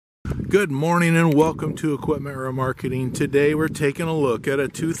Good morning and welcome to Equipment Remarketing. Today we're taking a look at a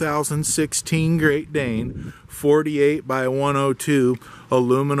 2016 Great Dane 48 by 102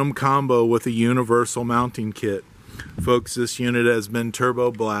 aluminum combo with a universal mounting kit. Folks, this unit has been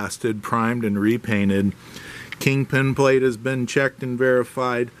turbo blasted, primed and repainted. Kingpin plate has been checked and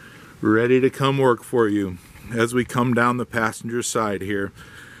verified, ready to come work for you. As we come down the passenger side here,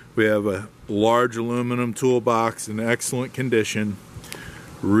 we have a large aluminum toolbox in excellent condition.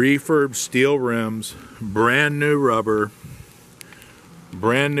 Refurbed steel rims, brand new rubber,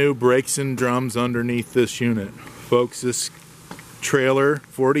 brand new brakes and drums underneath this unit. Folks, this trailer,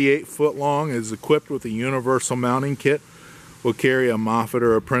 48 foot long, is equipped with a universal mounting kit. Will carry a Moffett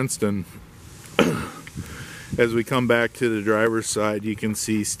or a Princeton. As we come back to the driver's side, you can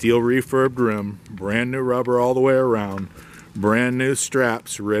see steel refurbed rim, brand new rubber all the way around, brand new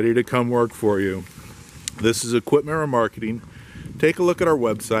straps ready to come work for you. This is Equipment Remarketing. Take a look at our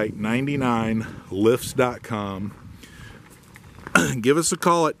website, 99lifts.com. Give us a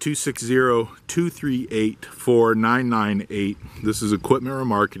call at 260-238-4998. This is Equipment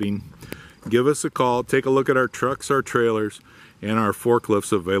Remarketing. Give us a call. Take a look at our trucks, our trailers, and our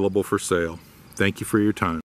forklifts available for sale. Thank you for your time.